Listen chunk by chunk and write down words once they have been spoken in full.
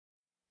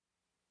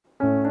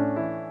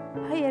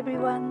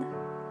everyone!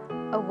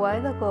 A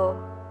while ago,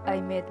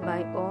 I made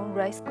my own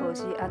rice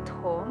koji at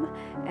home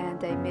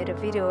and I made a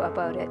video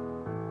about it.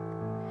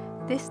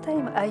 This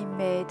time I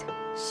made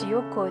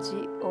Shio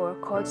Koji or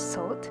koji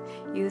salt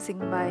using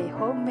my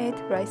homemade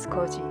rice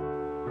koji.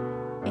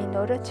 In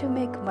order to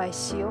make my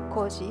Shio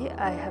Koji,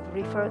 I have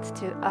referred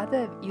to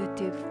other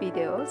YouTube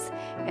videos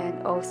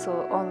and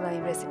also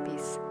online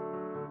recipes.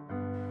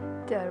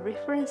 The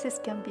references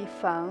can be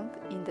found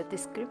in the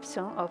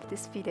description of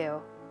this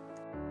video.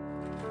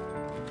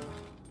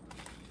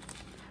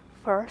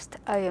 First,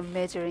 I am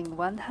measuring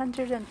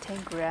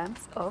 110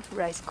 grams of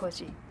rice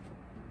koji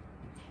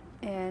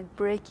and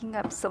breaking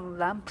up some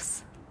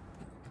lumps.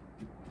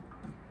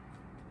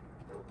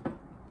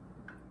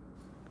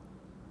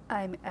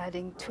 I'm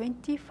adding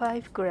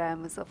 25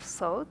 grams of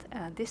salt,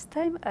 and this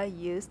time I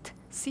used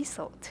sea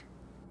salt.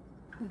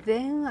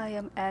 Then I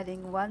am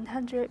adding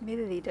 100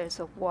 milliliters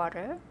of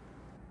water.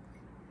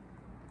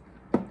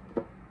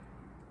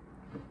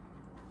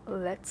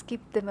 Let's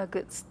give them a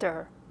good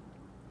stir.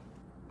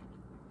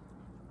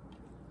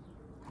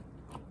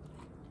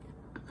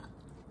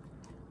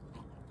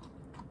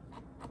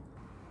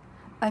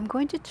 I'm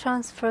going to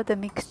transfer the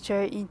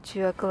mixture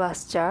into a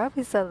glass jar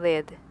with a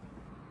lid.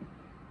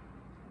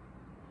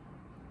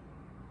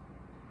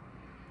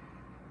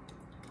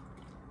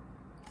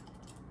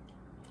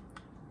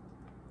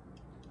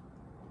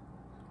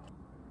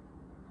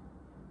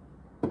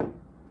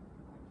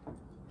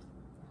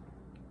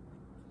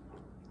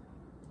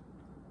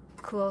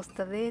 Close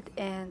the lid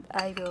and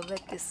I will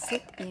let this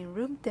sit in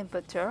room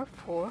temperature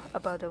for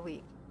about a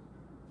week.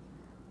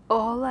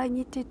 All I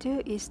need to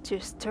do is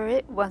to stir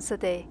it once a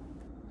day.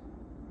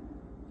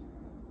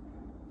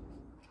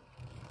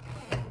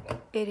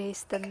 It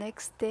is the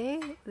next day.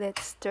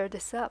 Let's stir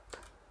this up.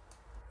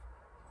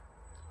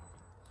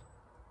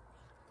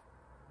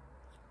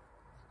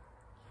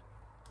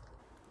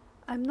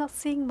 I'm not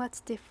seeing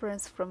much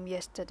difference from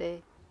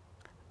yesterday.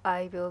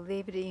 I will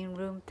leave it in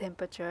room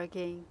temperature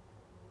again.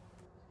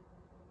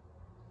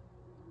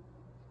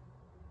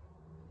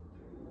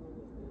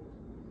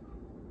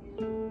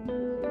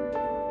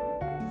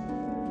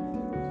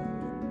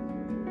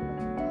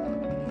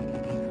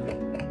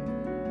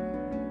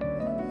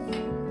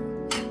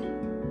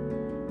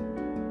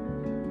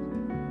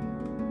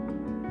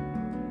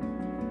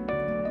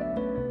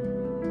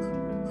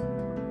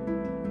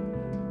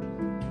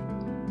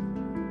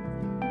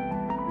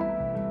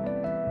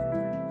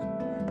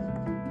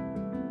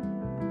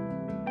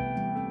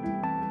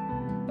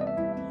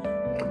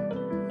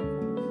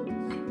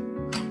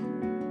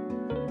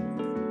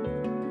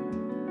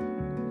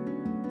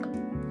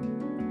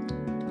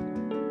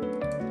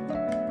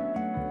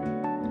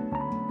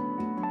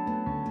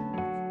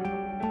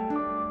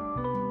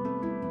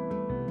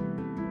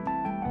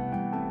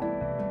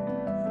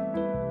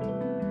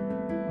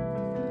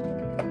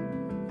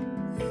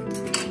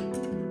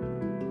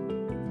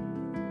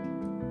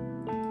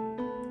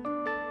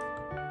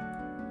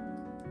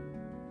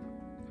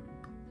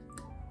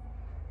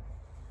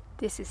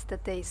 This is the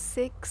day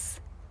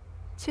 6.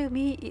 To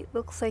me, it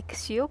looks like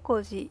Shio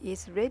Koji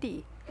is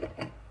ready.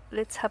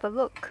 Let's have a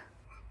look.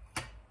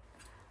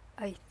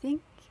 I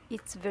think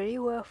it's very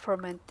well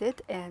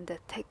fermented and the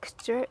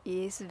texture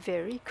is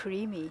very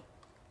creamy.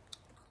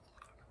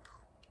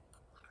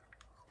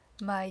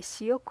 My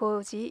Shio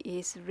Koji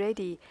is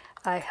ready.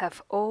 I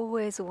have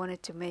always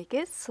wanted to make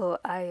it, so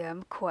I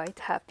am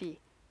quite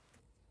happy.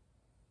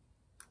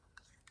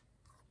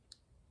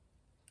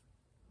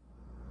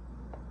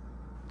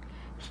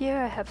 Here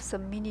I have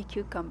some mini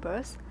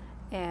cucumbers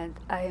and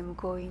I am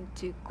going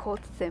to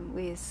coat them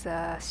with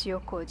Shio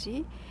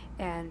Koji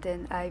and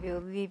then I will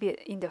leave it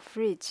in the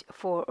fridge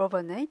for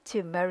overnight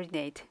to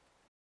marinate.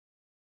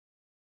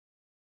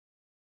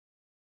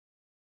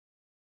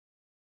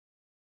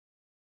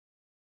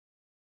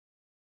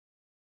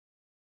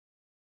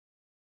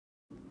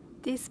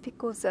 These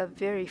pickles are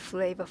very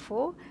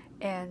flavorful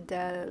and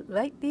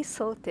lightly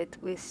salted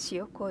with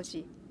Shio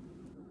Koji.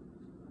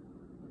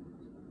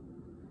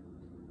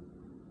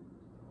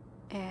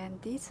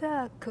 And these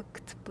are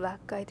cooked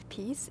black-eyed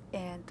peas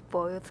and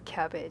boiled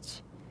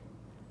cabbage.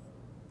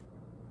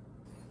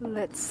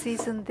 Let's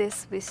season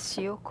this with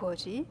Shio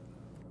Koji.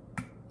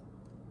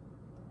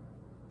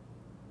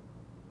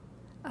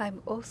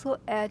 I'm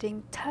also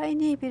adding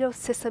tiny bit of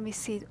sesame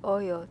seed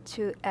oil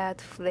to add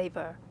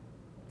flavor.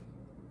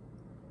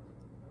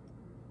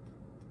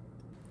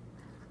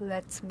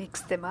 Let's mix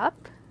them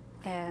up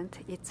and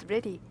it's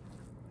ready.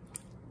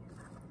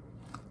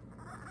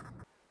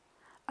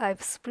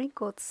 I've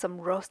sprinkled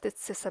some roasted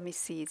sesame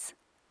seeds.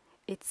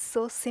 It's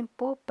so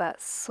simple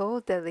but so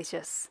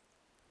delicious.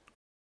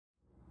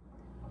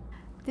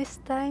 This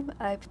time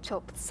I've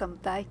chopped some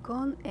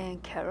daikon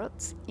and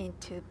carrots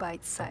into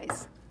bite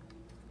size.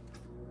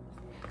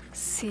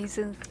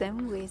 Seasoned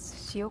them with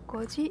Shio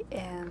Koji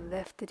and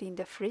left it in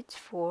the fridge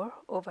for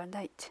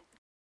overnight.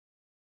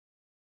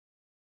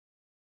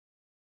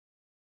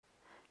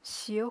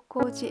 Shio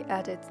Koji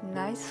added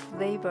nice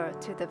flavor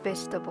to the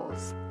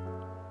vegetables.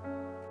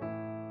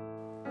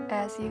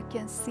 As you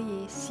can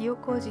see, Shio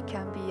Koji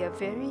can be a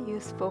very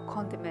useful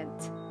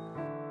condiment.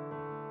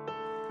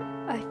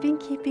 I've been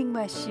keeping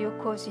my Shio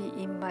Koji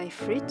in my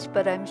fridge,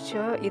 but I'm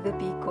sure it'll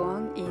be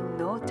gone in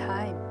no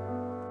time.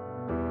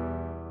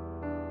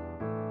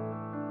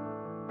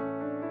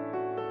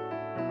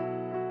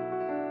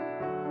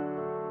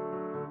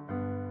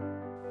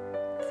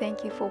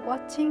 Thank you for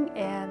watching,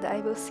 and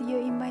I will see you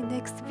in my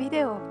next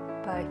video.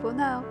 Bye for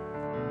now.